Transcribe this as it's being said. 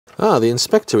Ah, the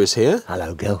inspector is here.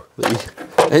 Hello, Gil.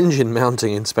 The engine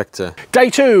mounting inspector. Day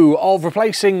 2 of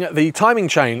replacing the timing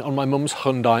chain on my mum's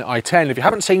Hyundai i10. If you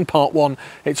haven't seen part 1,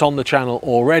 it's on the channel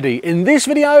already. In this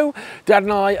video, Dad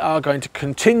and I are going to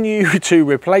continue to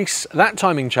replace that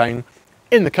timing chain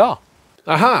in the car.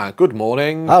 Aha, good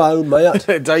morning. Hello, mate.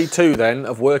 Day 2 then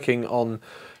of working on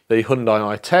the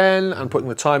Hyundai i10 and putting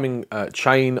the timing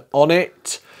chain on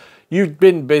it. You've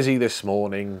been busy this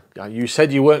morning. You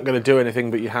said you weren't going to do anything,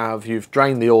 but you have. You've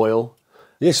drained the oil.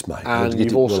 Yes, mate. And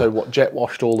you've also jet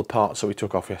washed all the parts that we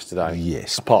took off yesterday.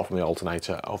 Yes. Apart from the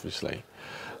alternator, obviously.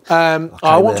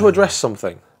 I want to address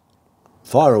something.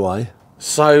 Fire away.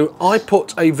 So I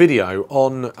put a video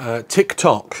on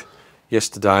TikTok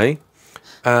yesterday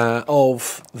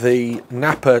of the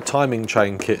Nappa timing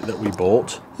chain kit that we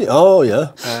bought. Oh,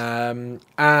 yeah.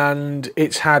 And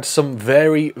it's had some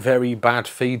very, very bad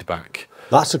feedback.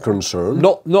 That's a concern.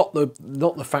 Not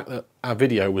the fact that our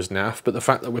video was naff, but the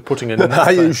fact that we're putting in.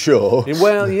 Are you sure?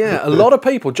 Well, yeah. A lot of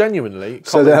people genuinely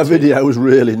said our video was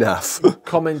really naff.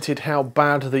 Commented how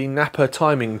bad the Nappa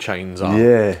timing chains are.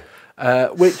 Yeah.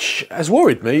 Which has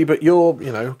worried me. But you're,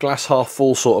 glass half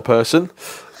full sort of person.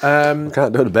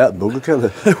 Can't do it about the bugger, can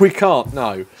I? We can't.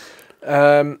 No.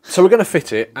 So we're going to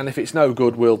fit it, and if it's no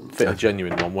good, we'll fit a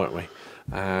genuine one, won't we?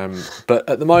 But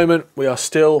at the moment, we are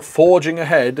still forging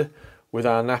ahead with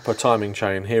our Nappa timing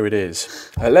chain. Here it is.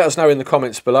 Let us know in the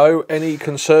comments below any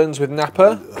concerns with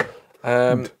Nappa.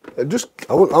 I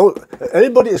want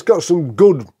anybody that's got some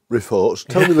good reports.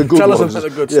 Tell me the good Tell ones. us about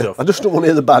the good stuff. I just don't want to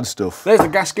hear the bad stuff. There's the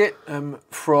gasket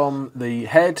from the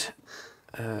head.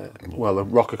 Well, the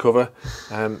rocker cover.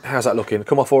 How's that looking?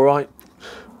 Come off all right?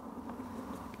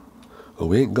 Well,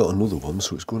 we ain't got another one,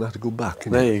 so it's going to have to go back.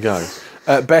 There you go.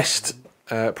 Best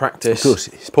practice. Of course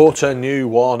it is. Put a new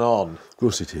one on. Of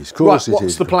course it is. Of course it is.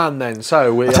 What's the plan then?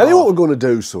 So I'll tell you what we're going to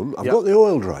do, son. I've Yep. got the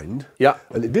oil drained. Yeah.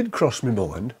 And it did cross my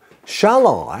mind. Shall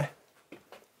I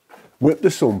whip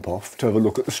the sump off to have a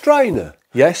look at the strainer?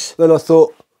 Yes. Then I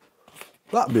thought,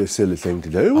 that'd be a silly thing to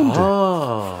do, wouldn't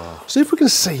Ah. it? See if we can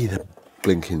see the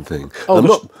blinking thing. Oh, I'm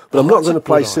not that's going a to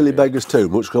play good silly idea. beggars too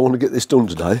much because I want to get this done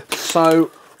today. So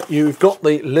you've got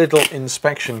the little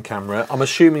inspection camera. I'm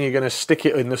assuming you're going to stick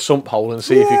it in the sump hole and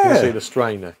see if you can see the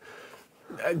strainer.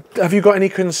 Have you got any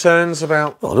concerns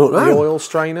about I don't know. the oil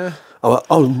strainer?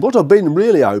 What I've been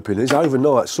really hoping is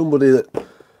overnight somebody that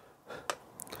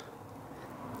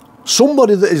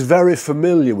is very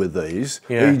familiar with these,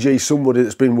 e.g. somebody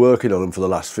that's been working on them for the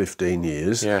last 15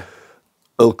 years,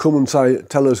 will come and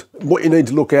tell us what you need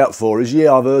to look out for is,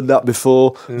 I've heard that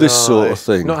before, this sort of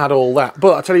thing. Not had all that.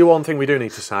 But I'll tell you one thing we do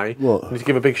need to say. What? We need to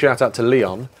give a big shout out to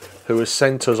Leon, who has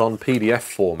sent us on PDF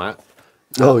format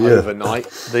overnight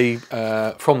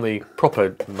from the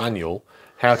proper manual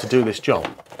how to do this job.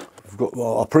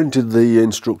 I printed the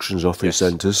instructions off he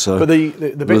sent us, so but the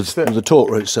bits with the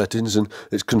torque rate settings, and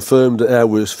it's confirmed that how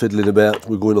we're fiddling about,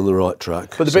 we're going on the right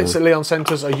track. But the bits that Leon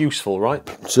sent us are useful, right?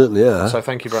 Certainly are. So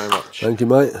thank you very much. Thank you,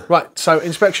 mate. Right, so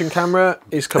inspection camera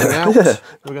is coming out. We're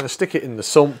going to stick it in the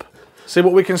sump, see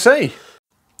what we can see.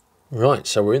 Right,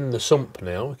 so we're in the sump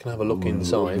now. We can have a look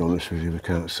inside. To be honest with you, we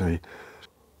can't see.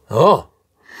 Oh.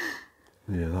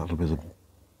 Yeah, that'll be the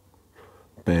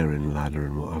bearing ladder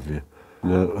and what have you.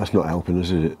 No, that's not helping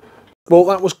us, is it? Well,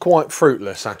 that was quite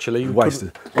fruitless, actually. A waste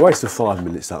of 5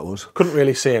 minutes, that was. Couldn't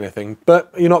really see anything,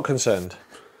 but you're not concerned.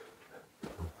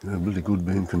 Yeah, really good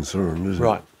being concerned, isn't it?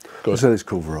 Right, good. Let's let this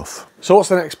cover off. So what's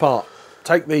the next part?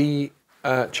 Take the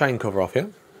chain cover off, yeah?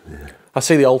 I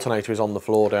see the alternator is on the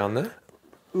floor down there.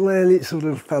 Well, it sort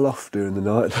of fell off during the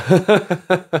night.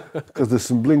 Because there's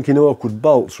some blinking awkward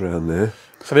bolts around there.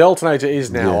 So the alternator is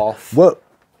now off. Well,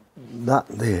 that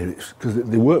there, it's because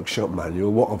the workshop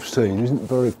manual, what I've seen, isn't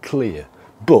very clear.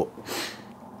 But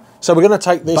so we're going to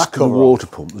take this back cover of the water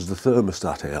pump, there's the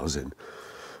thermostat housing.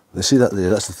 You see that there?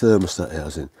 That's the thermostat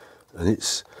housing, and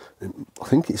I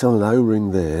think it's on an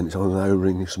O-ring there, and it's on an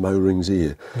O-ring, some O-rings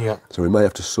here. Yeah. So we may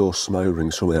have to source some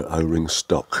O-rings from our O-ring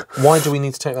stock. Why do we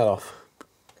need to take that off?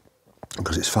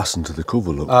 Because it's fastened to the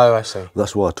cover, look. Oh, I see.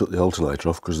 That's why I took the alternator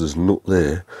off, because there's a nut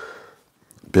there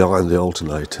behind the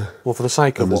alternator. Well, for the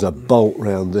sake of and there's a bolt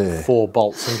round there. 4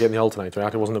 bolts and getting the alternator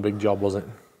out, it wasn't a big job, was it?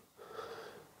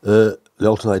 The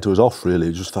alternator was off, really. It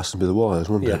was just fastened with the wires,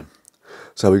 wasn't it?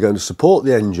 So we're going to support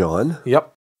the engine.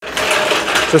 Yep.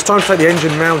 So it's time to take the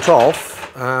engine mount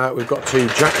off. We've got to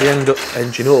jack the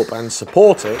engine up and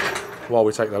support it while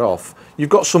we take that off. You've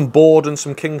got some board and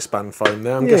some Kingspan foam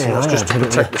there. I'm guessing that's just to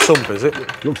protect the sump, is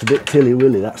it? Looks a bit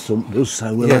tilly-willy, that sump does,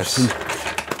 so we'll have some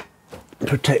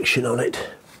protection on it.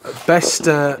 Best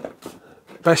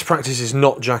practice is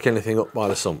not jack anything up by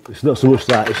the sump. It's not so much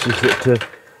that, it's just that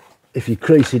if you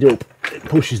crease it up, it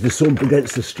pushes the sump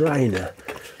against the strainer.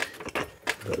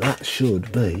 But that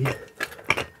should be...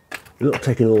 You're not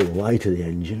taking all the way to the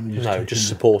engine. No, just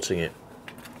supporting it.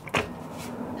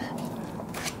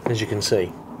 As you can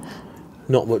see,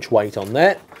 not much weight on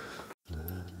there.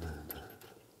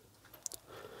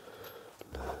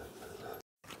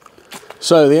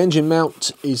 So the engine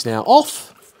mount is now off.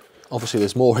 Obviously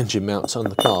there's more engine mounts on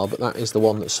the car, but that is the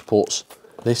one that supports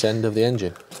this end of the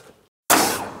engine.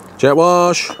 Jet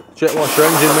wash your engine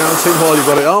mounting while you've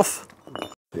got it off.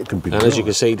 It can be and as you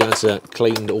can see, Dad's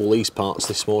cleaned all these parts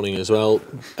this morning as well.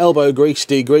 Elbow grease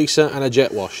degreaser and a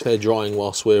jet wash. They're drying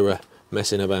whilst we're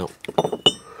messing about.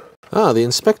 Ah, the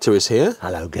inspector is here.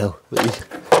 Hello, Gil.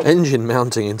 The engine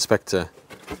mounting inspector.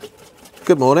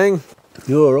 Good morning.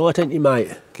 You're all right, ain't you,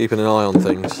 mate? Keeping an eye on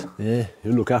things. Yeah,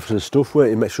 you look after the stuff,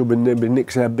 won't you? Make sure we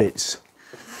nicks our bits.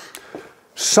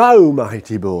 So,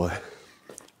 matey boy.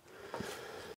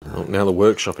 Oh, now the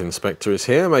workshop inspector is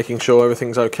here, making sure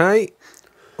everything's okay.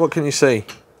 What can you see?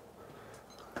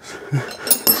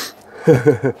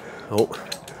 Oh.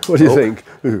 What do you think?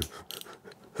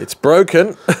 It's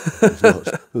broken.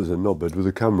 There's a knobhead with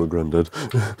a camera, Grandad.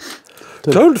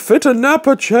 Don't fit a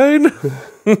Napa chain.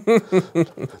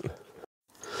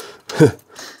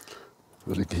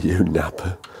 Look at you,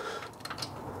 Napa.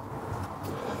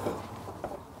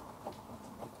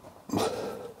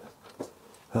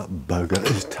 That bugger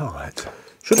is tight.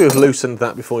 Should you have loosened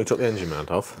that before you took the engine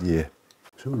mount off? Yeah.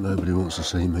 Sure, nobody wants to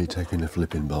see me taking a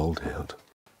flipping bolt out.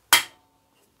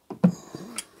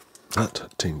 That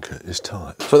tinker is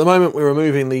tight. So at the moment we're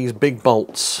removing these big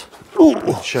bolts,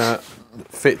 which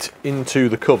fit into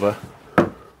the cover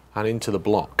and into the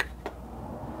block.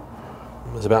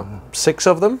 There's about 6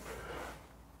 of them.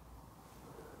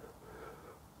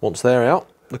 Once they're out,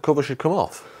 the cover should come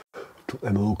off. Took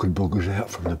them awkward buggers out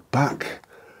from the back.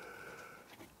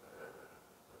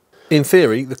 In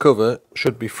theory, the cover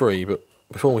should be free, but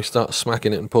before we start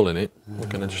smacking it and pulling it, we're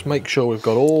going to just make sure we've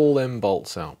got all them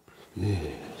bolts out.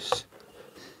 Yes.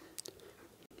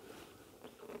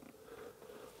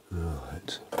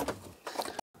 Right.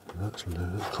 That's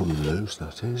coming loose,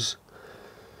 that is.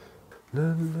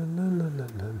 No, no, no, no, no,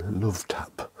 no, no. Love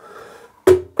tap.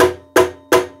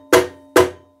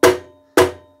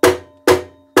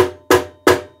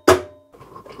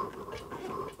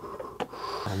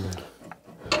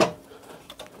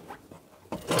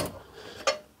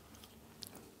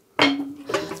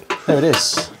 There it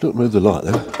is. Don't move the light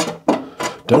then.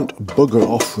 Don't bugger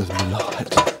off with the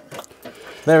light.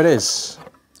 There it is.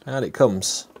 Out it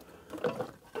comes.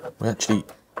 We actually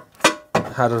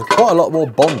had quite a lot more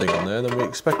bonding on there than we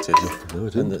expected. No,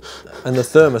 it didn't. And the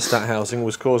thermostat housing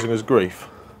was causing us grief.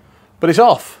 But it's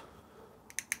off.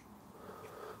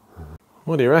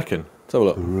 What do you reckon? Let's have a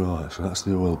look. Right, so that's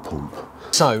the oil pump.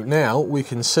 So now we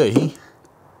can see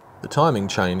the timing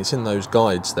chain. It's in those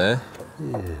guides there.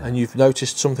 Yeah. And you've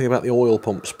noticed something about the oil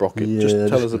pump sprocket. Yeah, just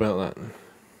tell us about that.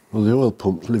 Well, the oil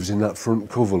pump lives in that front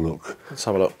cover, look. Let's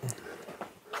have a look.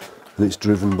 And it's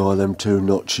driven by them 2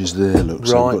 notches there, look.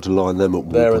 So I've got to line them up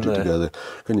and put it together.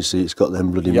 Can you see it's got them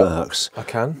bloody marks? I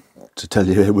can. To tell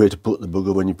you where to put the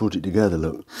bugger when you put it together,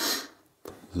 look.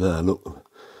 There, look.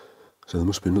 So there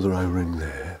must be another O-ring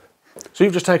there. So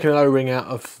you've just taken an O-ring out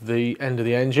of the end of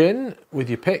the engine with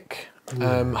your pick.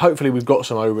 Hopefully we've got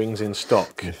some O-rings in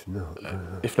stock. If not,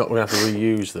 we're going to have to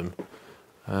reuse them.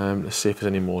 Let's see if there's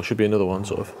any more. Should be another one,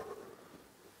 sort of.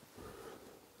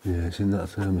 Yeah, it's in that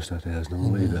thermostat house, and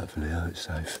I'll leave that for now, it's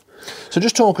safe. So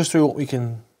just talk us through what we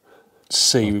can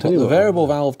see. We've got the variable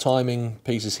valve timing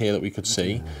pieces here that we could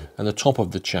see, and the top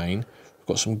of the chain. We've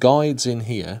got some guides in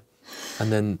here,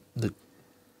 and then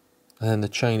the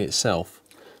chain itself.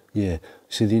 Yeah,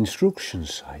 see the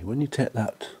instructions say, when you take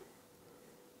that...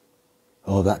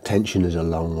 Oh, that tension is a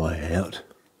long way out.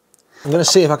 I'm going to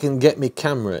see if I can get my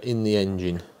camera in the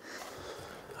engine.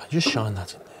 I just shine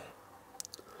that in there.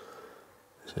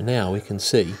 So now we can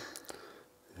see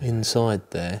inside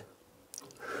there.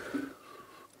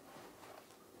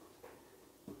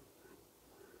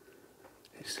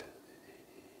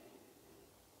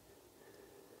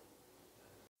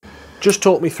 Just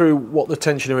talk me through what the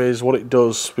tensioner is, what it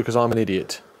does, because I'm an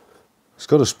idiot. It's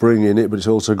got a spring in it, but it's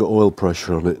also got oil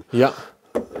pressure on it. Yeah.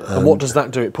 And what does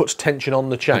that do? It puts tension on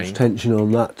the chain? Puts tension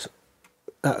on that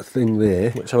thing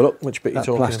there. Let's have a look. Which bit you're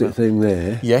talking about? That plastic thing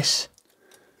there. Yes.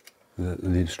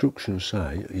 The instructions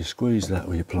say you squeeze that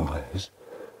with your pliers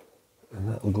and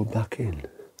that will go back in.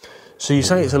 So you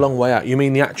say it's a long way out. You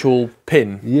mean the actual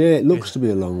pin? Yeah, it looks to be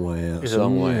a long way out. It's a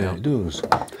long way out. It does.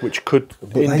 Which could...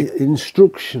 But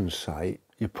instructions say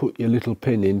you put your little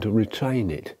pin in to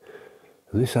retain it.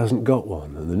 And this hasn't got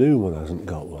one, and the new one hasn't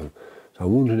got one. So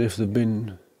I'm wondering if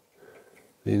the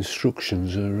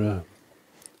instructions are...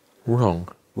 wrong.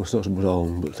 Well, it's not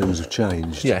wrong, but things have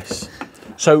changed. Yes.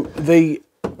 So that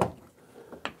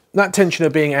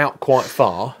tensioner being out quite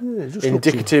far,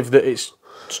 indicative that it's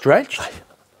stretched.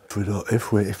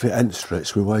 If it ain't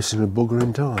stretched, we're wasting a bugger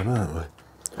in time, aren't we?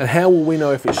 And how will we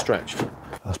know if it's stretched?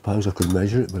 I suppose I could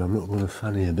measure it, but I'm not going to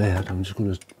fanny about. I'm just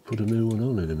going to put a new one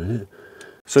on in a minute.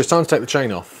 So it's time to take the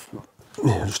chain off.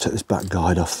 Yeah, I'll just take this back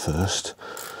guide off first.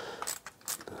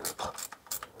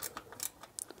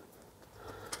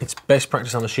 It's best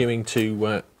practice, I'm assuming,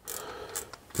 to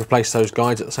replace those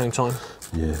guides at the same time.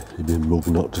 Yeah, you'd be a mug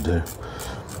not to do.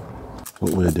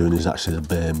 What we're doing is actually the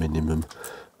bare minimum.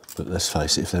 But let's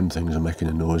face it, if them things are making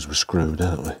a noise, we're screwed,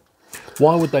 aren't we?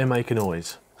 Why would they make a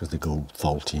noise? Because they go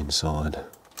faulty inside.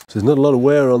 So there's not a lot of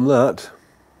wear on that.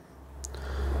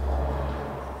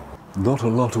 Not a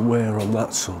lot of wear on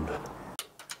that, son.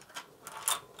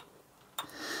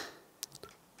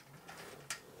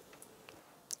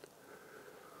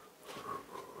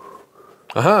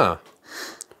 Aha!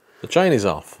 The chain is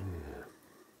off.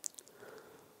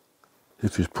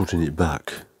 If you're putting it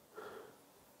back,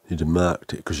 you'd have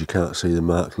marked it, because you can't see the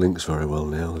marked links very well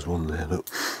now. There's one there, look.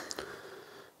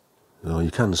 Oh,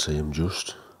 you can see them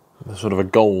just. They're sort of a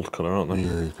gold colour, aren't they?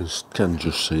 Yeah, you can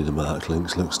just see the marked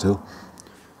links, look, still.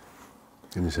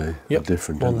 Can you see? Yep,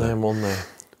 Different, one there and one there.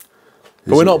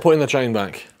 But we're not putting the chain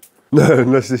back. No,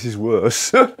 unless this is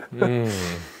worse.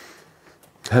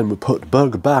 And we put the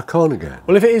bugger back on again.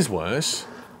 Well, if it is worse,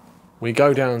 we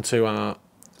go down to our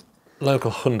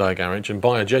local Hyundai garage and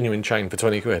buy a genuine chain for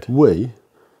 20 quid. We?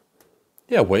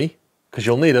 Yeah, because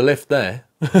you'll need a lift there.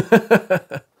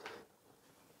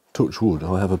 Touch wood,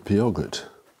 I have a Peugeot.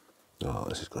 Oh,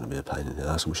 this is going to be a pain in the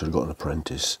ass. We should have got an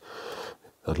apprentice.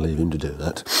 I'd leave him to do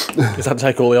that. Does that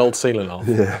take all the old sealant off?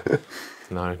 Yeah.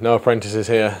 No apprentices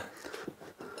here.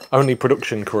 Only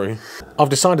production crew. I've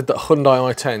decided that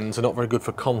Hyundai i10s are not very good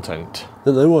for content.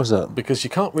 Then there was that. Because you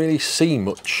can't really see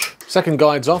much. Second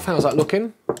guide's off, how's that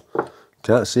looking?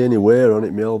 Can't see any wear on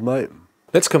it, my old mate.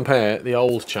 Let's compare the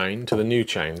old chain to the new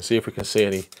chain, see if we can see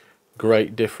any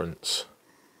great difference.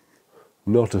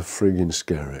 Not a friggin'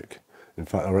 skerrick. In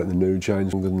fact, I reckon the new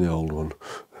chain's longer than the old one.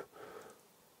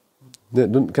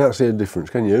 Can't see a difference,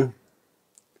 can you?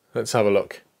 Let's have a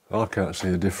look. I can't see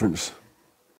a difference.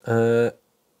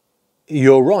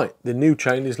 You're right, the new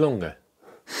chain is longer.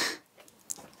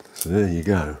 So there you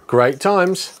go. Great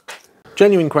times.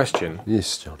 Genuine question.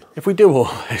 Yes, John. If we do all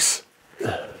this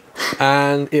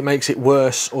and it makes it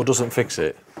worse or doesn't fix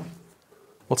it,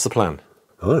 what's the plan?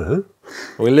 I don't know.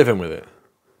 Are we living with it?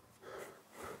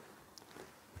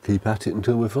 Keep at it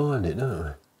until we find it, don't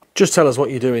we? Just tell us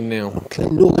what you're doing now.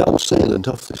 Clean all the old sealant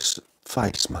off this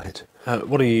face, mate.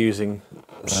 What are you using?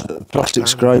 Plastic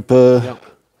scraper. Yep.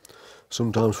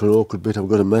 Sometimes for an awkward bit I've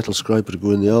got a metal scraper to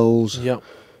go in the holes. Yep.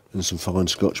 And some fine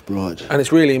Scotch-Brite. And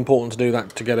it's really important to do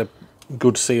that to get a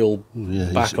good seal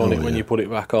back on it when you put it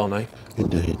back on, eh?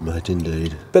 Indeed, mate,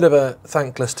 indeed. Bit of a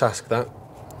thankless task, that.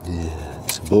 Yeah,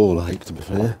 it's a ball ache, to be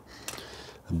fair.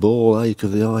 A ball ache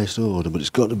of the highest order, but it's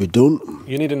got to be done.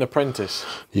 You need an apprentice.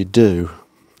 You do.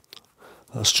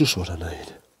 That's just what I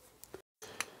need.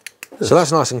 So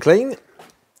that's nice and clean.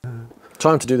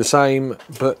 Time to do the same,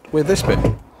 but with this bit.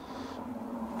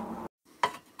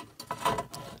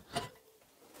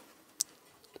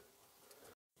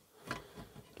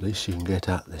 At least you can get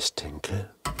at this tinker.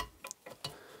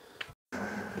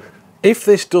 If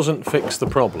this doesn't fix the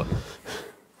problem,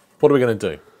 what are we going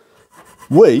to do?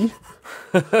 We?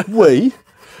 We?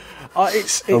 I'm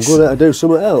going to do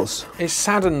something else. It's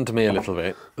saddened me a little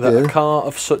bit that a car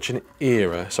of such an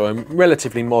era, so a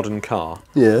relatively modern car,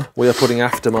 we are putting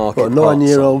aftermarket What, a parts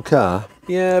 9-year-old car?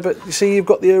 Yeah, but you see, you've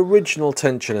got the original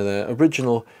tensioner there,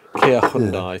 original Kia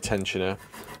Hyundai tensioner,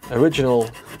 original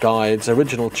guides,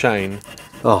 original chain,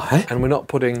 and we're not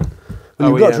putting. Well,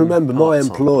 you've got to remember, my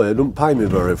employer doesn't pay me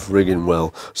very frigging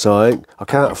well, so I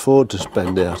can't afford to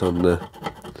spend out on the.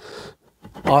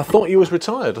 I thought you was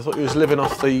retired. I thought you was living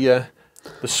off the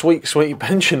sweet, sweet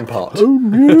pension pot. Oh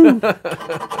no!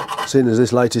 Seeing as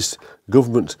this latest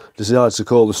government decides to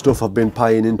call the stuff I've been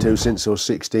paying into since I was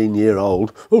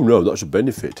 16-year-old, oh no, that's a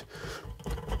benefit.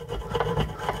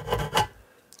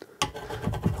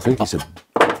 I think it's a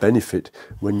benefit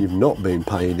when you've not been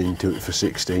paying into it for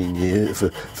 16 years,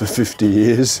 for 50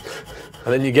 years.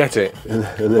 And then you get it. And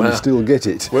then you still get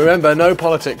it. Remember, no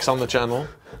politics on the channel.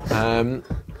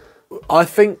 I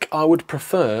think I would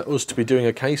prefer us to be doing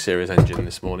a K-Series engine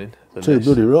this morning. Too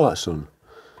bloody right, son.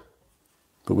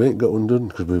 But we ain't got one done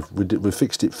because we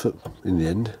fixed it in the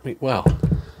end. Well,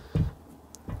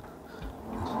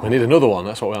 We need another one,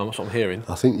 that's what I'm hearing.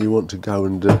 I think you want to go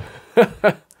and...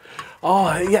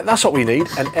 Oh, yeah, that's what we need,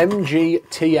 an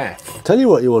MGTF. Tell you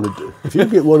what you want to do. If you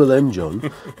get one of them,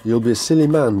 John, you'll be a silly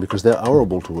man because they're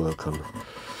horrible to work on.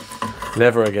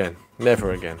 Never again,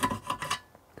 never again.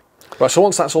 Right, so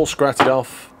once that's all scratted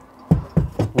off,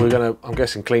 we're going to, I'm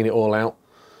guessing, clean it all out,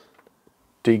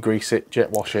 degrease it,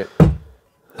 jet wash it,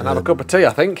 and have a cup of tea,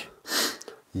 I think.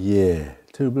 Yeah,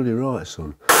 too bloody right,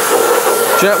 son.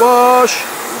 Jet wash!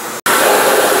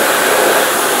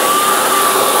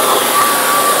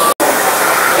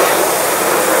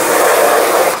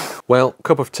 Well,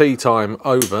 cup of tea time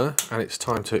over, and it's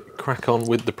time to crack on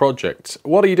with the project.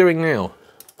 What are you doing now?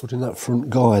 Putting that front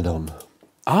guide on.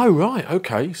 Oh, right,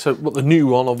 okay. So, what, the new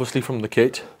one, obviously, from the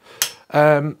kit.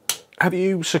 Have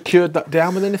you secured that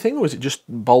down with anything, or is it just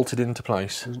bolted into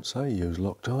place? Doesn't say use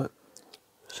Loctite.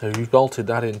 So, you've bolted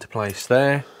that into place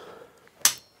there.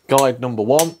 Guide number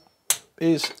 1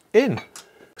 is in.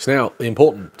 So now, the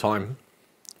important time,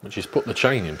 which is put the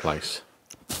chain in place.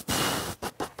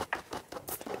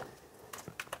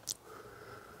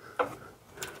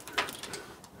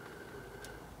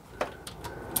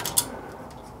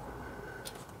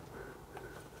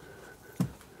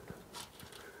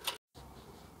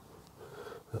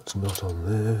 That's not on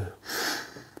there.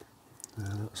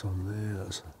 Yeah, that's on there.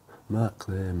 That's mark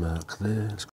there, mark there.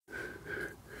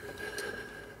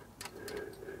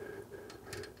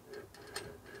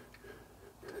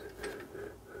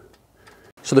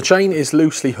 So the chain is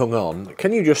loosely hung on.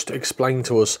 Can you just explain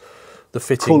to us the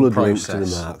fitting coloured process? link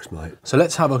to the marks, mate. So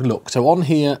let's have a look. So on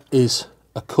here is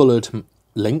a coloured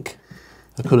link.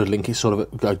 The coloured link is sort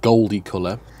of a goldy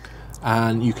colour.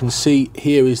 And you can see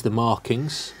here is the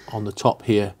markings on the top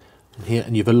here,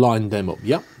 and you've aligned them up.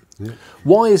 Yep. Yeah.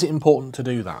 Why is it important to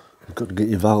do that? You've got to get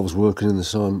your valves working in the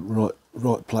same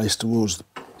right place towards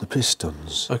the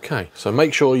pistons. Okay, so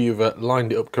make sure you've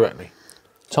lined it up correctly.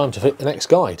 Time to fit the next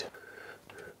guide.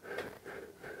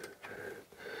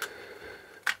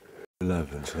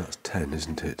 11, so that's 10,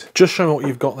 isn't it? Just show me what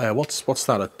you've got there. What's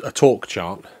that? A torque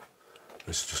chart?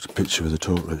 It's just a picture of the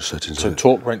torque wrench settings. So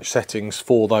torque wrench settings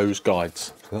for those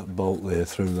guides. So that bolt there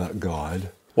through that guide.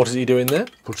 What is he doing there?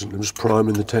 I'm just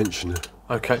priming the tensioner.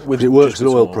 Okay. It works at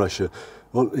oil pressure.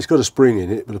 Well, it's got a spring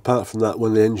in it, but apart from that,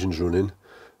 when the engine's running,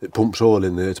 it pumps oil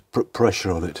in there to put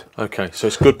pressure on it. Okay, so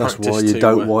it's good practice. That's why you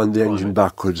don't wind the engine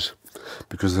backwards,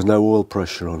 because there's no oil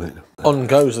pressure on it. On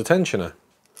goes the tensioner.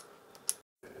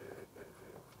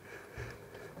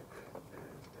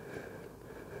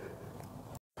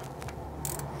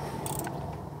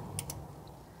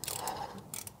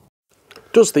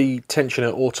 Does the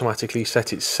tensioner automatically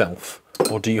set itself,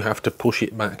 or do you have to push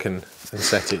it back and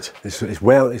set it?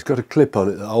 It's got a clip on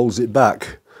it that holds it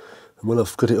back, and when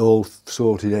I've got it all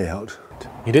sorted out...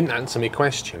 You didn't answer my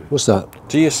question. What's that?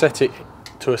 Do you set it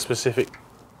to a specific...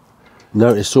 No,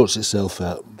 it sorts itself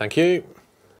out. Thank you.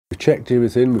 We've checked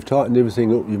everything, we've tightened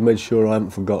everything up, you've made sure I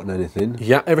haven't forgotten anything.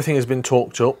 Yeah, everything has been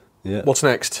torqued up. Yeah. What's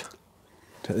next?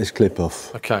 Take this clip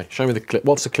off. Okay, show me the clip.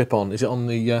 What's the clip on? Is it on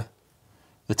the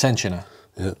tensioner?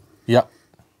 Yeah. Yep.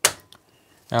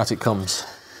 Out it comes.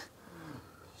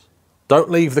 Don't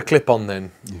leave the clip on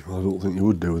then. I don't think you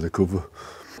would do with a cover.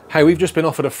 Hey, we've just been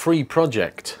offered a free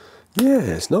project. Yeah,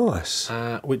 it's nice.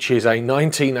 Which is a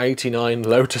 1989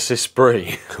 Lotus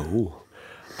Esprit. Cool.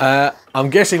 I'm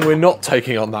guessing we're not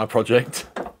taking on that project.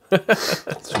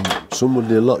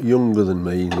 Somebody a lot younger than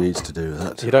me needs to do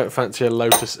that. You don't fancy a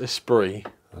Lotus Esprit?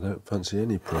 I don't fancy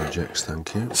any projects,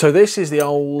 thank you. So this is the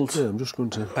old... Yeah, I'm just going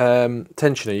to...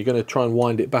 tensioner. You're going to try and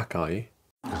wind it back, are you?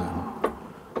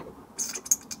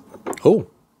 Oh,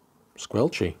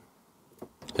 squelchy.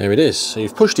 There it is. So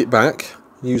you've pushed it back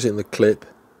using the clip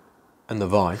and the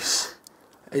vise.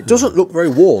 It doesn't look very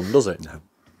worn, does it? No,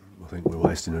 I think we're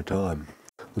wasting our time.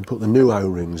 We put the new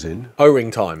O-rings in.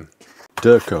 O-ring time.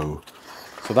 Durco.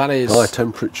 So that is... high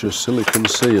temperature silicon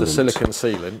sealant. The silicon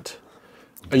sealant.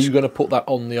 Are you going to put that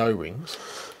on the O-rings?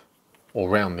 Or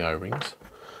round the O-rings?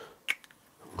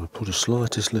 I'm going to put a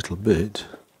slightest little bit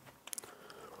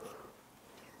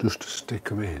just to stick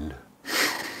them in.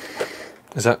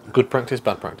 Is that good practice,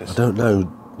 bad practice? I don't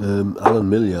know. Alan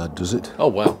Millyard does it. Oh,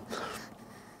 well.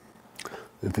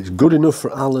 If it's good enough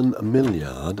for Alan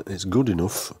Millyard, it's good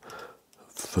enough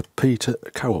for Peter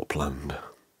Coupland.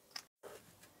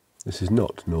 This is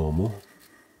not normal.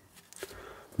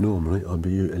 Normally,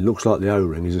 it looks like the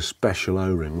O-ring is a special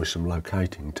O-ring with some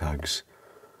locating tags.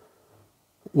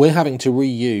 We're having to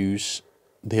reuse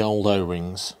the old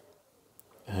O-rings.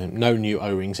 No new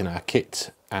O-rings in our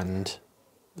kit, and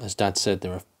as Dad said,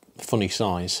 they're a funny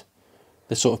size.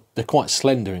 They're quite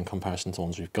slender in comparison to the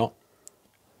ones we've got.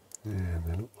 Yeah,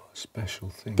 they look Special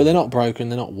thing. But they're not broken,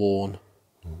 they're not worn.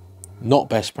 Not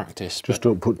best practice. Just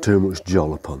don't put too much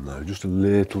jollop on though, just a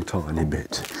little tiny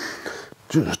bit.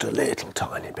 Just a little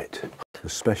tiny bit. The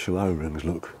special O-rings,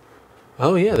 look.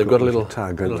 Oh yeah, they've got a little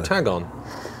tag, tag on.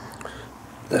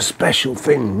 The special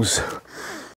things.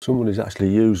 Somebody's actually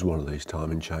used one of these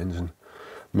timing chains and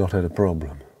not had a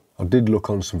problem. I did look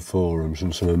on some forums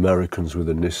and some Americans with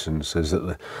a Nissan says that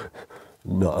they're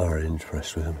not very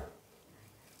impressed with them.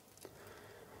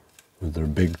 With their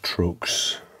big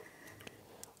trucks.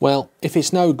 Well, if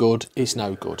it's no good, it's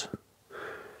no good.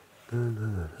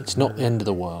 It's not the end of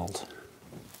the world.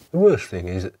 The worst thing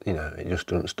is, you know, it just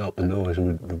doesn't stop the noise.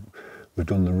 We've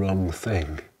done the wrong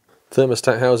thing.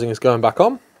 Thermostat housing is going back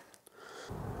on.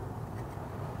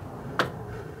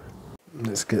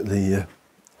 Let's get the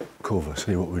cover,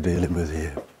 see what we're dealing with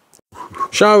here.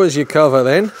 Show us your cover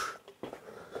then.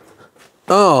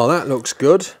 Oh, that looks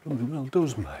good. Well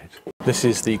does, mate. This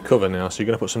is the cover now, so you're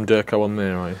going to put some Durco on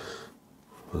there, are you?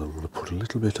 Well, I'm going to put a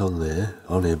little bit on there,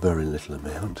 only a very little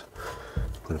amount.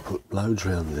 I'm going to put loads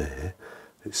around there.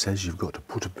 It says you've got to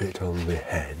put a bit on the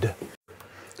head.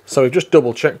 So we've just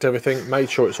double checked everything, made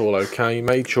sure it's all okay,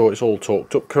 made sure it's all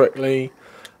torqued up correctly,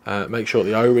 make sure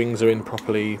the O-rings are in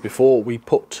properly before we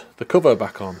put the cover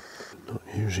back on. Not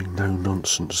using no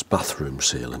nonsense bathroom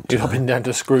sealant. You've been down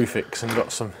to Screwfix and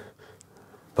got some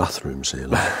bathroom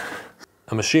sealant.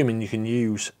 I'm assuming you can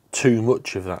use too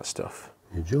much of that stuff.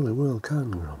 You jolly well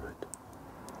can, Gromit.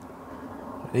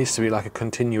 It needs to be like a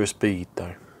continuous bead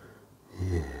though.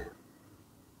 Yeah.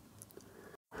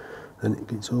 And it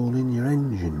gets all in your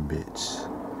engine bits.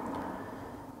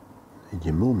 And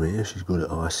your mum here, she's good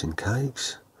at icing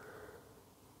cakes.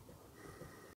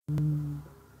 Can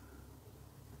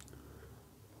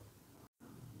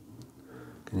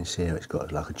you see how it's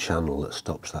got like a channel that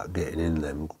stops that getting in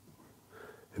them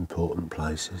important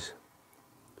places?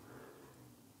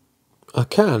 I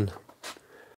can.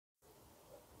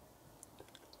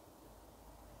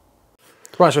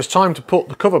 Right, so it's time to put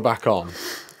the cover back on.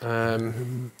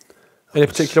 Any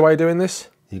particular way of doing this?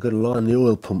 You've got to line the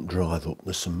oil pump drive up.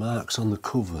 There's some marks on the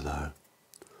cover though.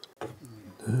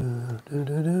 Don't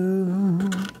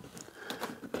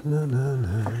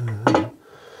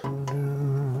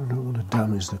want to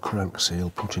damage the crank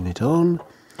seal putting it on.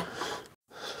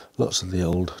 Lots of the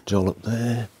old jollop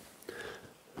there.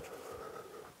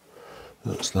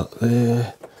 That's that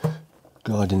there.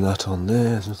 Guiding that on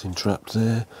there, there's nothing trapped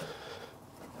there.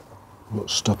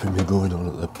 What's stopping me going on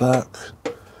at the back?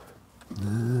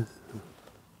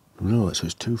 Right, so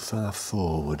it's too far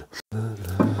forward.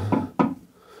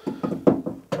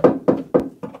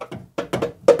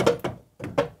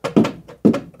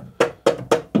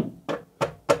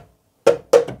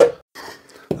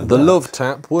 The love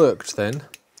tap worked then.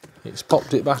 It's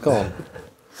popped it back on.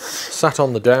 Sat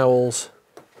on the dowels.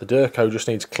 The Durco just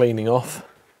needs cleaning off.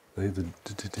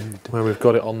 Where we've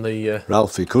got it on the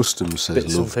Ralphie Customs says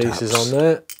bits and love pieces taps. on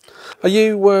there. Are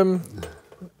you on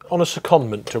a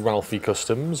secondment to Ralphie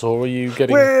Customs, or are you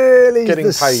getting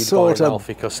paid by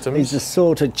Ralphie Customs? He's the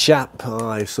sort of chap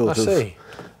I've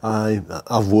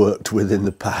worked with in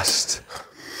the past.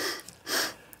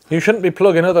 You shouldn't be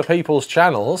plugging other people's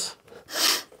channels.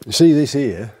 You see this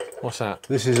here? What's that?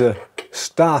 This is a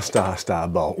star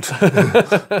bolt.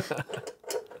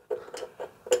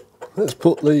 Let's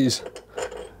put these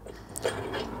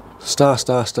star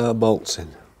bolts in.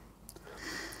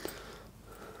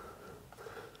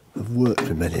 I've worked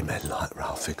with many men like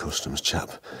Ralphie Customs chap.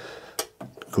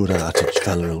 Good-hearted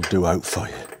fella who'll do out for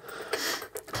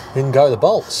you. In go the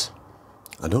bolts.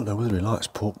 I don't know whether he likes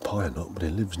pork pie or not, but he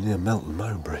lives near Melton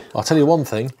Mowbray. I'll tell you one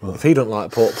thing, if he don't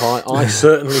like pork pie, I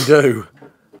certainly do.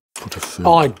 Put a food.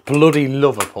 I bloody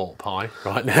love a pork pie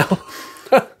right now.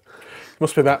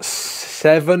 Must be about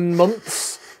 7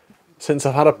 months since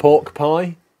I've had a pork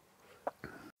pie.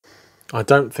 I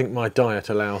don't think my diet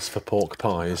allows for pork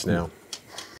pies now.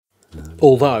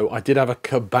 Although I did have a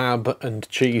kebab and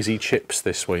cheesy chips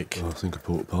this week. I think a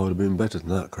pork pie would have been better than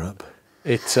that crap.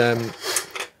 It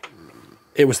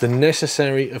was the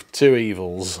necessary of two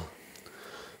evils.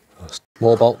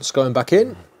 More bolts going back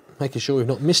in, making sure we've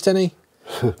not missed any.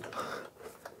 And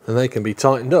they can be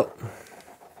tightened up.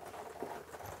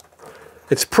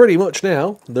 It's pretty much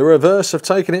now the reverse of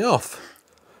taking it off.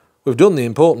 We've done the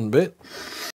important bit.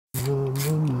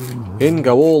 In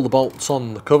go all the bolts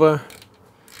on the cover.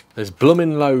 There's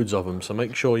blooming loads of them, so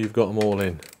make sure you've got them all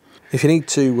in. If you need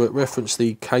to reference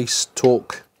the case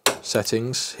torque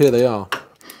settings, here they are.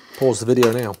 Pause the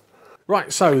video now.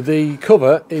 Right, so the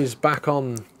cover is back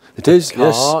on. It is,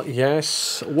 car,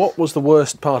 yes. What was the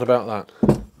worst part about that?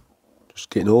 Just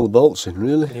getting all the bolts in,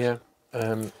 really. Yeah.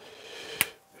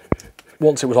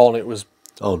 once it was on, it was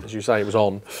On. as you say, it was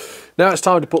on. Now it's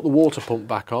time to put the water pump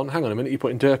back on. Hang on a minute, you're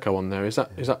putting Durco on there. Is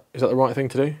that the right thing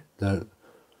to do? Don't.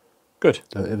 Good.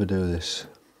 Don't ever do this.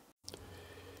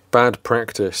 Bad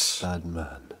practice. Bad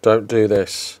man. Don't do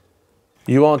this.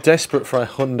 You are desperate for a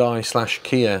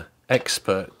Hyundai/Kia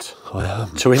expert I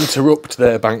am. to interrupt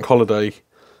their bank holiday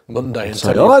Monday and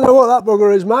So, tell you, I know what that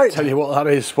bugger is, mate. tell you what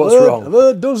that is. What's I've wrong?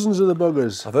 heard dozens of the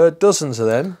buggers. I've heard dozens of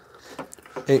them.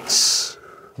 It's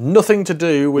nothing to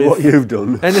do with What you've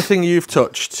done. anything you've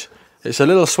touched. It's a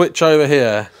little switch over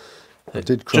here. It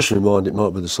did cross my mind it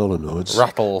might be the solenoids.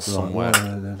 Rattles somewhere.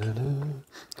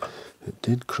 It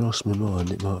did cross my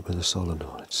mind it might be the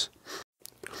solenoids.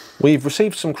 We've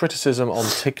received some criticism on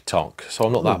TikTok, so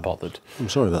I'm not that bothered. I'm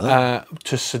sorry about that.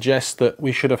 To suggest that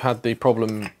we should have had the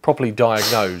problem properly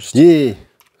diagnosed. Yeah.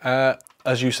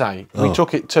 As you say, we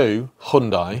took it to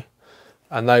Hyundai,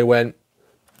 and they went,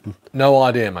 "No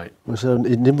idea, mate." So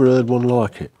he'd never heard one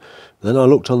like it. Then I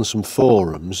looked on some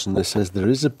forums and they says there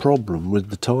is a problem with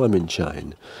the timing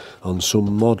chain on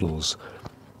some models,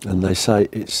 and they say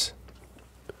it's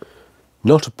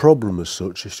not a problem as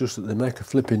such, it's just that they make a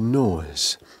flipping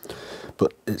noise.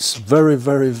 But it's very,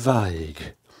 very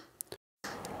vague.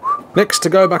 Next to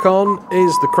go back on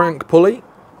is the crank pulley.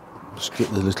 Just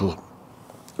get the little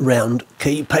round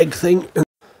key peg thing.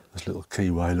 This little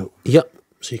keyway, look. Yep,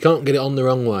 so you can't get it on the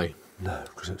wrong way. No,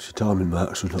 because it's your timing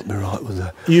marks would not be right with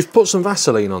that. You've put some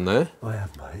Vaseline on there. I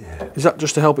have, mate, yeah. Is that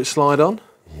just to help it slide on?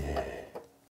 Yeah.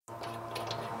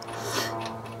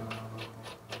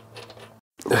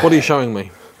 What are you showing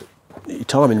me? Your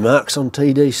timing marks on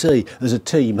TDC. There's a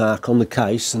T mark on the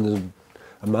case and there's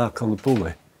a mark on the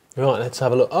pulley. Right, let's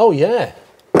have a look. Oh, yeah.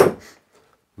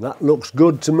 That looks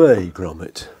good to me,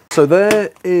 Gromit. So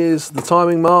there is the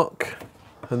timing mark,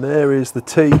 and there is the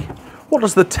T. What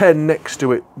does the 10 next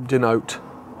to it denote?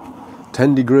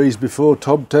 10 degrees before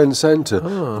top 10 centre.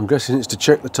 Oh. I'm guessing it's to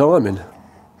check the timing.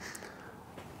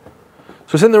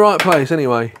 So it's in the right place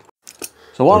anyway.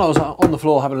 So while I was on the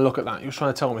floor having a look at that, you were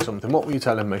trying to tell me something. What were you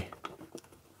telling me?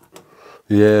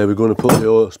 Yeah, we're going to put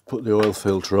the oil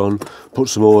filter on, put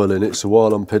some oil in it, so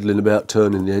while I'm piddling about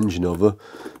turning the engine over,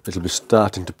 it'll be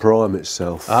starting to prime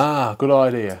itself. Ah, good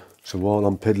idea. So while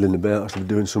I'm piddling about, I'll be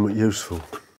doing something useful.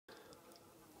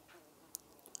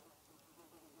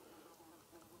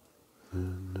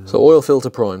 So oil filter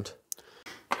primed.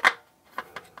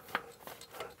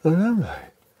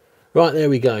 Right, there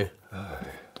we go.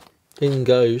 In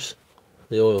goes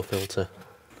the oil filter.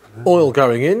 Oil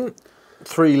going in.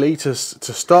 3 litres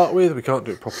to start with. We can't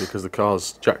do it properly because the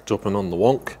car's jacked up and on the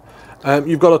wonk.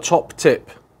 You've got a top tip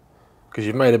because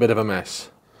you've made a bit of a mess.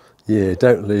 Yeah,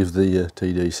 don't leave the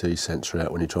TDC sensor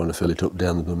out when you're trying to fill it up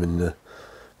down the blooming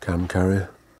cam carrier.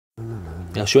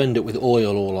 Now she'll end up with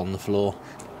oil all on the floor.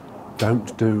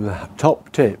 Don't do that.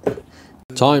 Top tip.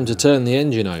 Time to turn the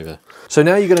engine over. So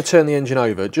now you're going to turn the engine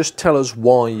over. Just tell us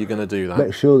why you're going to do that.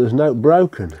 Make sure there's no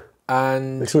broken.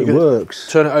 And make sure it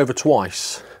works. Turn it over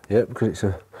twice. Yep, because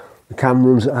the cam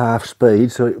runs at half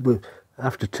speed, so it will,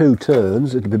 after 2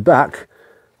 turns it'll be back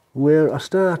where I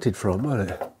started from, won't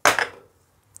it?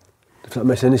 Does that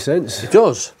make any sense? It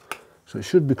does. So it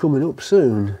should be coming up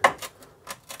soon.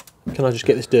 Can I just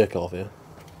get this dirt off here?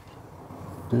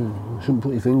 You shouldn't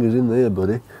put your fingers in there,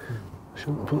 buddy.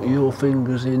 Shouldn't put your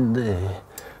fingers in there.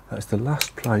 That's the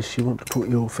last place you want to put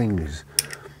your fingers.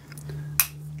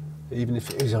 Even if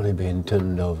it is only being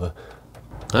turned over.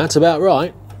 That's about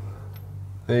right.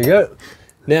 There you go.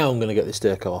 Now I'm going to get this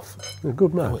dirt off.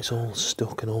 Good man. Oh, it's all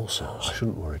stuck and all sorts. I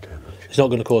shouldn't worry too much. It's not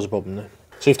going to cause a problem though.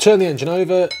 So you've turned the engine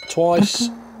over twice,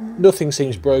 nothing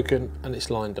seems broken, and it's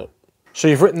lined up. So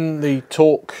you've written the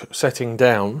torque setting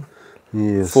down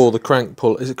for the crank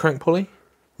pull. Is it crank pulley?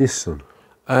 Yes, son.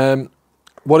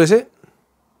 What is it?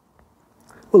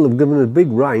 Well, they've given a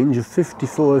big range of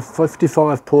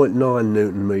 55.9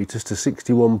 Newton meters to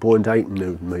 61.8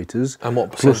 Newton meters. And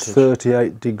what percentage? Plus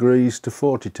 38 degrees to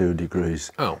 42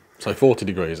 degrees. Oh, so 40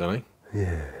 degrees, eh?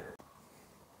 Yeah.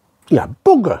 Yeah,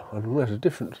 bugger! I think that's a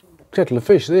different kettle of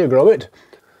fish there, Gromit.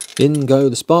 In go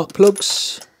the spark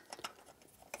plugs.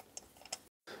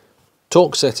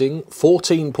 Torque setting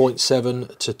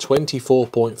 14.7 to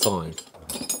 24.5.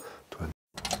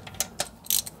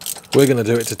 We're going to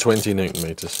do it to 20 Newton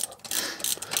meters.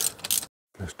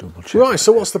 Let's double check. Right,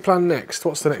 so what's the plan next?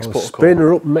 What's the next protocol? Spin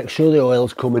her up and make sure the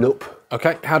oil's coming up.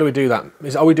 Okay, how do we do that?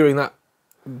 Are we doing that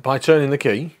by turning the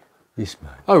key? Yes,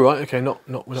 mate. Oh, right, okay, we're not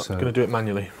going to do it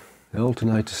manually. The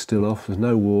alternator's still off, there's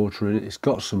no water in it, it's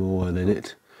got some oil in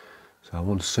it. So I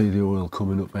want to see the oil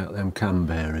coming up out them cam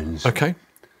bearings. Okay.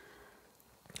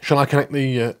 Shall I connect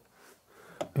the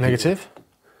negative?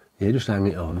 Yeah, just hang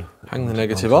it on. Hang the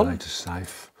negative on. Alternator's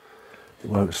safe.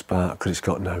 It won't spark because it's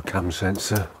got no cam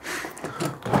sensor.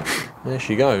 There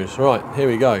she goes. Right, here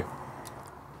we go.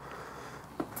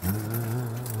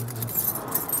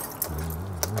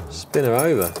 Spin her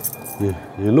over.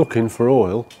 You're looking for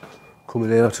oil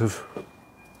coming out of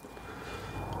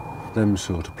them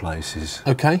sort of places.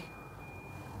 Okay.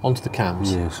 Onto the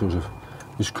cams. Yeah, sort of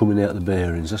just coming out the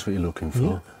bearings. That's what you're looking for.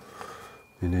 Yeah.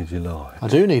 You need your light. I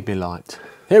do need my light.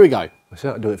 Here we go. I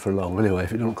shan't do it for long anyway.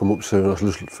 If it don't come up soon, I'll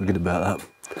just forget about that.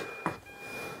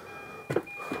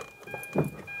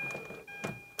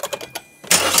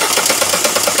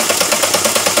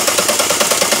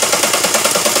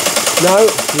 No.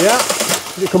 Yeah.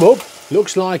 Did it come up?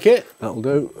 Looks like it. That'll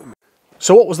do.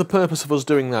 So what was the purpose of us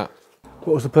doing that?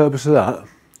 What was the purpose of that?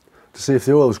 To see if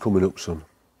the oil's coming up, son.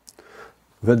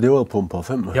 We've had the oil pump off,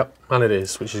 haven't we? Yep, and it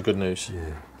is, which is good news.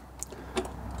 Yeah.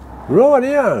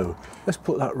 Rightio. Let's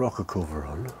put that rocker cover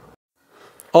on.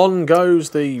 On goes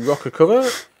the rocker cover.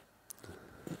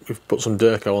 We've put some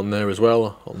Durco on there as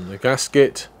well, on the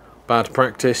gasket. Bad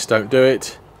practice, don't do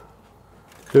it.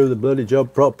 Do the bloody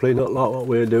job properly, not like what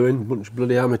we're doing, bunch of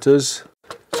bloody amateurs.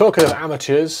 Talking of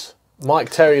amateurs, Mike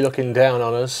Terry looking down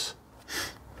on us.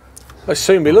 It'll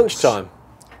soon be lunchtime.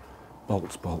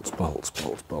 Bolts, bolts, bolts,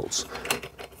 bolts, bolts.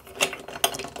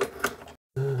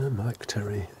 Mike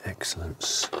Terry,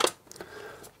 excellence.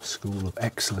 School of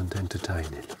excellent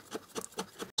entertaining.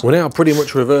 We're now pretty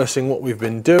much reversing what we've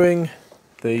been doing.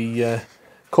 The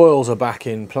coils are back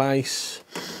in place.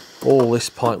 All this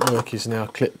pipe work is now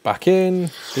clipped back in.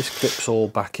 This clip's all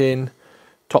back in.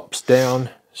 Top's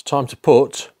down. It's time to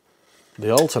put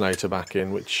the alternator back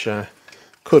in, which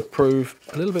could prove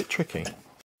a little bit tricky.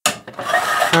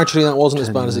 Actually, that wasn't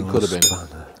as bad as it could have been.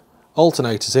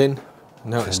 Alternator's in.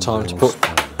 Now it's time to put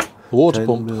the water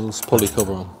pump pulley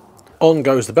cover on. On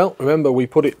goes the belt. Remember, we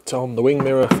put it on the wing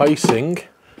mirror facing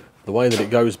the way that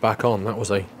it goes back on. That was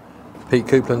a Pete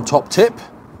Coupland top tip.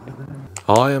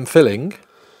 I am filling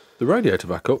the radiator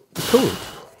back up with coolant.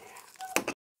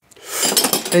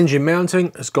 Engine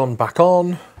mounting has gone back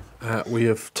on. We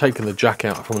have taken the jack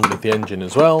out from underneath the engine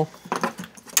as well.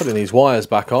 Putting these wires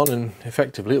back on, and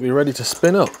effectively it'll be ready to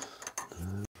spin up.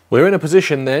 We're in a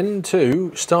position then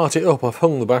to start it up. I've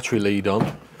hung the battery lead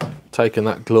on, taken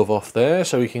that glove off there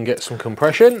so we can get some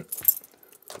compression.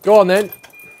 Go on then.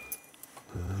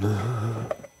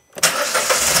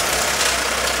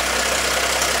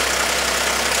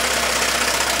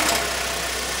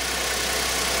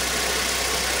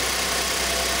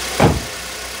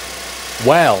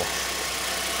 Well,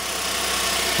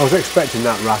 I was expecting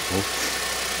that rattle.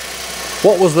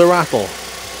 What was the rattle?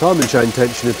 Timing chain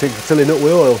tensioner filling up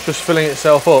with oil. Just filling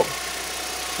itself up.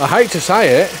 I hate to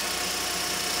say it,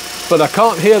 but I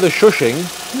can't hear the shushing.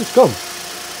 It's gone.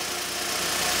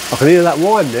 I can hear that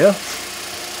whine now.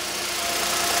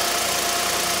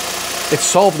 It's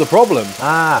solved the problem.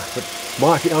 Ah, but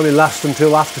might it only last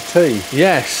until after tea?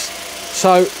 Yes.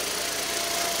 So,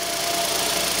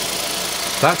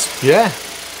 that's, yeah.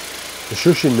 The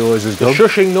shushing noise has gone. The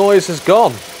shushing noise has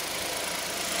gone.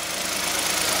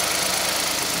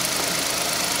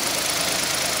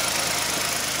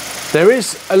 There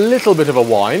is a little bit of a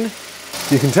whine.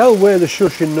 You can tell where the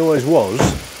shushing noise was.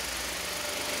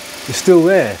 It's still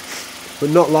there, but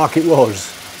not like it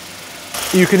was.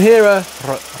 You can hear a... That's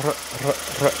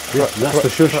the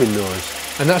shushing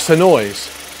noise. And that's the noise,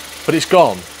 but it's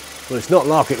gone. Well, it's not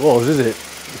like it was, is it?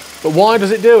 But why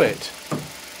does it do it?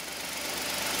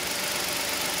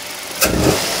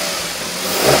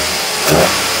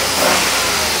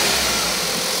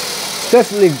 It's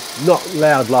definitely not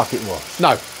loud like it was.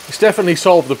 No, it's definitely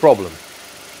solved the problem.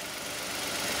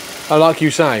 I like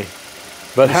you say,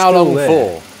 but It's how long there.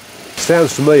 for?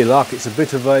 Sounds to me like it's a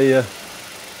bit of a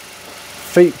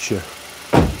feature.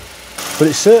 But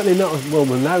it's certainly not, well,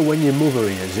 we'll know when your mother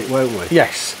hears it, won't we?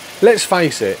 Yes, let's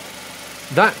face it,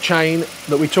 that chain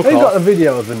that we took Have you got a off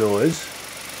video of the noise?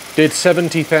 did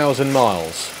 70,000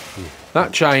 miles.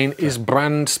 That chain is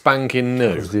brand spanking That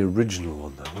new. was the original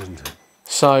one though, wasn't it?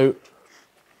 So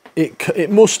it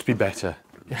must be better.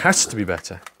 It has to be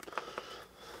better.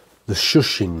 The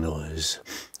shushing noise.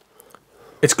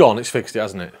 It's gone, it's fixed it,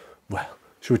 hasn't it? Well,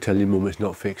 should we tell your mum it's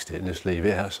not fixed it and just leave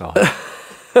it outside?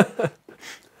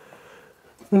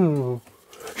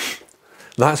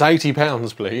 That's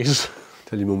 £80, please.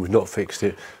 Tell your mum we've not fixed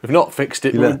it. We've not fixed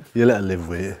it, You let her live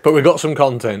with it. but we've got some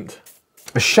content.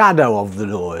 A shadow of the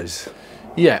noise.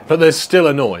 Yeah, but there's still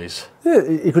a noise. Yeah,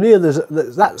 you can hear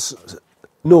that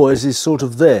noise is sort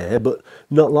of there, but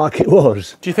not like it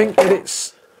was. Do you think that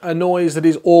it's a noise that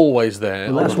is always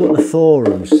there? Well, that's what the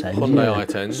forums said. Hyundai yeah.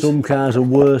 i10s. Some cars are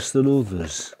worse than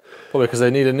others. Probably because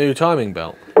they need a new timing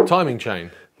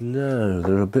chain. No,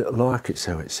 they're a bit like it,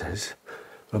 so it says.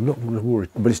 I'm not worried,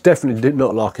 but it's definitely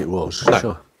not like it was. No.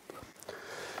 So,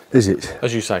 is it?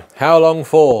 As you say, how long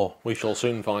for? We shall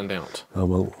soon find out. Oh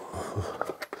well.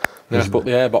 Now let's put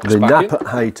the airbox The back Nappa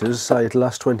haters say it'll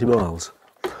last 20 miles.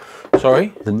 in.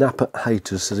 Sorry? The Nappa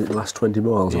haters says it'll last 20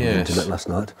 miles on the Yes. internet last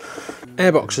night.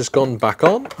 Airbox has gone back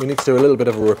on. We need to do a little bit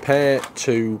of a repair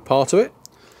to part of it.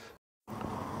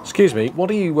 Excuse me,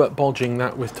 what are you bodging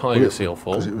that with Tiger Seal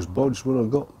for? Because it was bodged when I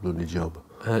got the bloody job.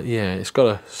 Yeah, it's got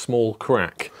a small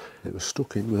crack It was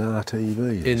stuck in with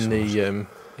RTV.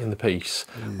 in the piece.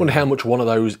 Wonder how much one of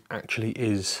those actually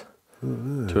is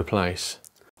to replace.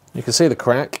 You can see the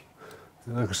crack.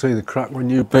 I could see the crack when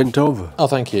you bent over. Oh,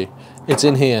 thank you. It's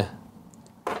in here.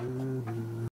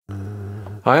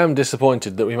 I am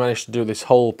disappointed that we managed to do this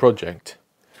whole project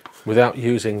without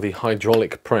using the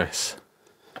hydraulic press.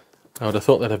 I would have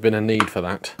thought there'd have been a need for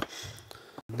that.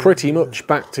 Pretty much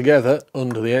back together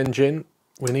under the engine.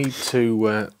 We need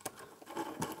to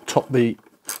top the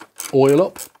oil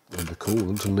up. And the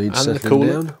coolant will need And the settling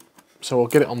coolant. down. So I'll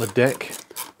get it on the deck.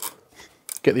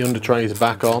 Get the under trays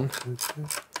back on.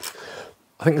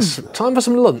 I think it's time for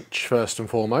some lunch first and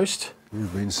foremost.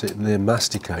 You've been sitting there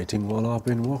masticating while I've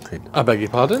been walking. I beg your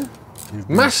pardon? You've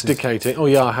been Masticating? Oh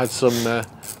yeah, I had some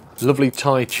lovely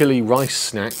Thai chili rice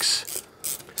snacks.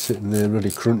 sitting there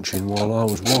really crunching while I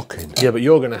was walking. Yeah, but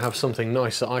you're going to have something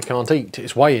nice that I can't eat.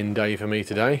 It's weigh-in day for me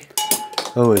today.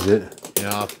 Oh, is it?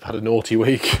 Yeah, I've had a naughty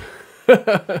week.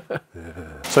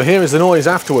 So here is the noise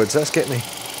afterwards. Let's get me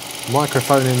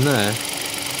microphone in there.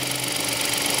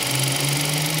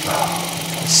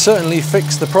 Certainly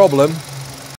fixed the problem.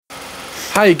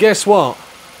 Hey, guess what?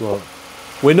 What?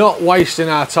 We're not wasting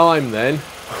our time then.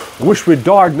 Wish we'd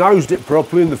diagnosed it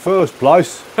properly in the first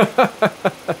place.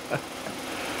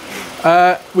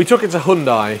 We took it to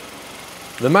Hyundai.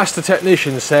 The master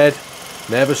technician said,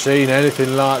 never seen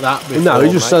anything like that before. No,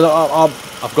 he just mate. said,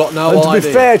 I've got no and to idea.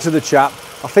 be fair to the chap,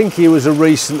 I think he was a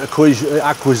recent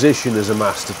acquisition as a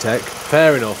master tech.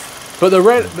 Fair enough. But the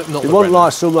Renault, not It the wasn't Renault.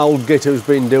 like some old git who's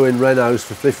been doing Renaults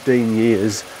for 15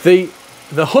 years. The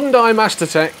Hyundai Master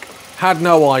Tech had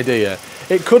no idea.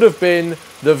 It could have been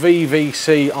the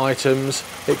VVC items.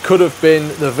 It could have been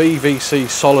the VVC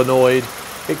solenoid.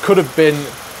 It could have been,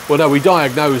 well no, we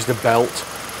diagnosed the belt,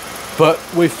 but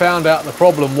we found out the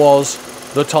problem was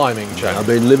the timing chain. I've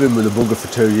been living with a bugger for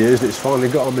 2 years and it's finally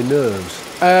got on my nerves.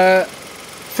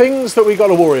 Things that we got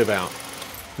to worry about.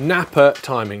 Nappa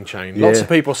timing chain. Lots of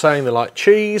people saying they like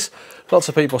cheese. Lots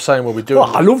of people saying we'll be doing...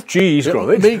 Oh, I love cheese,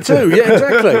 Gromit. Me too, yeah,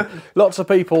 exactly. Lots of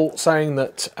people saying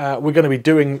that we're going to be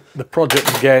doing the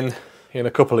project again in a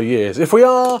couple of years. If we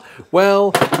are,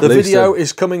 well, the video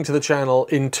is coming to the channel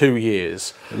in 2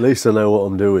 years. At least I know what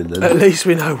I'm doing then. At least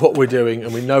we know what we're doing,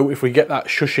 and we know if we get that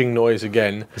shushing noise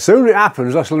again. As soon as it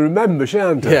happens, I shall remember,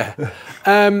 shan't I?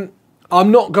 Yeah. I'm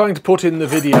not going to put in the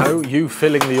video you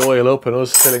filling the oil up and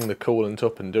us filling the coolant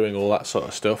up and doing all that sort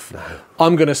of stuff. No.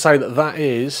 I'm going to say that that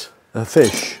is... a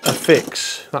fish. A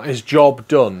fix. That is job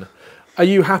done. Are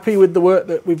you happy with the work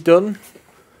that we've done?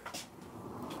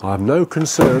 I have no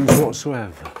concerns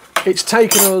whatsoever. It's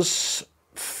taken us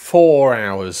 4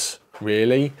 hours,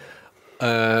 really,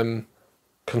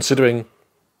 considering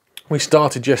we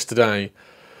started yesterday.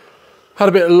 Had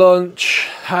a bit of lunch,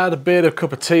 had a bit of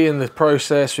cup of tea in the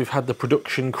process. We've had the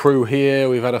production crew here.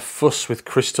 We've had a fuss with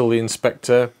Crystal, the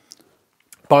inspector.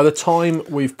 By the time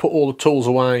we've put all the tools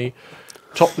away,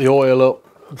 topped the oil up,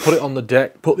 put it on the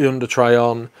deck, put the under tray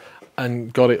on,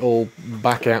 and got it all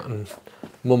back out, and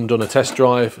Mum done a test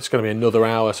drive. It's going to be another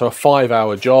hour, so a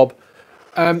 5-hour job.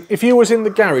 If you was in the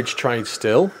garage trade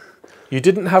still, you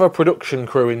didn't have a production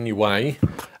crew in your way,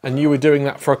 and you were doing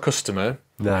that for a customer.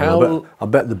 No, I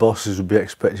bet the bosses would be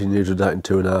expecting you to do that in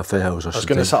 2.5 hours. I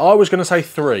was going to say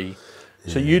 3.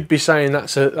 So you'd be saying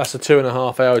that's a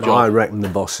 2.5 hour job. I reckon the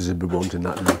bosses would be wanting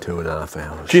that in 2.5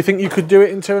 hours. Do you think you could do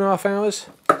it in 2.5 hours?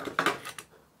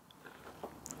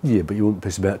 Yeah, but you wouldn't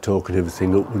piss about talking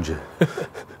everything up, would you?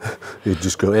 You'd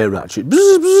just go air ratchet.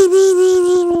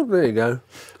 There you go.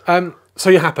 So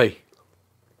you're happy?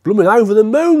 Blooming over the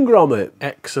moon, Gromit.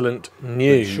 Excellent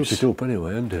news. Shut it up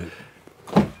anyway, hasn't it?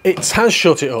 It has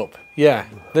shut it up, yeah.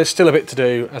 There's still a bit to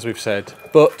do, as we've said.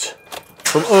 But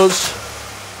from us,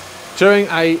 doing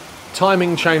a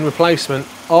timing chain replacement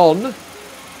on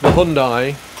the Hyundai,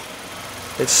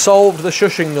 it's solved the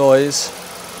shushing noise,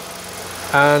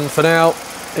 and for now,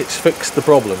 it's fixed the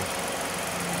problem.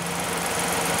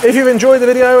 If you've enjoyed the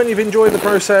video and you've enjoyed the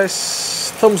process,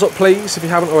 thumbs up please if you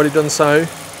haven't already done so.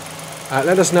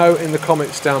 Let us know in the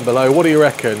comments down below. What do you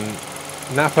reckon?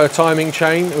 Nappa timing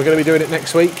chain, we're going to be doing it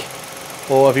next week.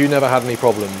 or have you never had any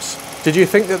problems? Did you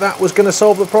think that that was going to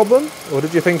solve the problem, or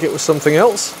did you think it was something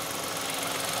else?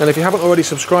 And if you haven't already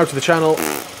subscribed to the channel,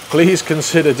 please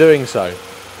consider doing so.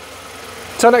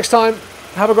 Till next time,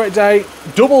 have a great day.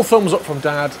 Double thumbs up from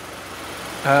Dad.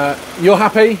 You're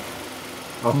happy?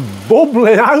 I'm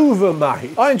bubbling over,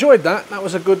 mate. I enjoyed that. That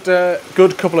was a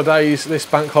good couple of days this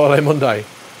Bank Holiday Monday.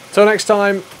 Till next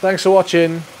time, thanks for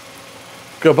watching.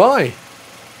 Goodbye.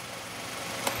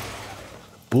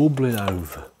 Bubbling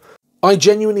over. I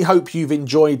genuinely hope you've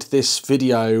enjoyed this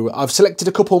video. I've selected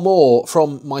a couple more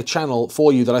from my channel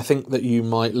for you that I think that you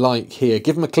might like here.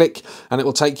 Give them a click and it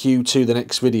will take you to the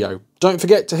next video. Don't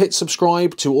forget to hit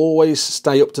subscribe to always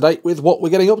stay up to date with what we're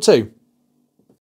getting up to.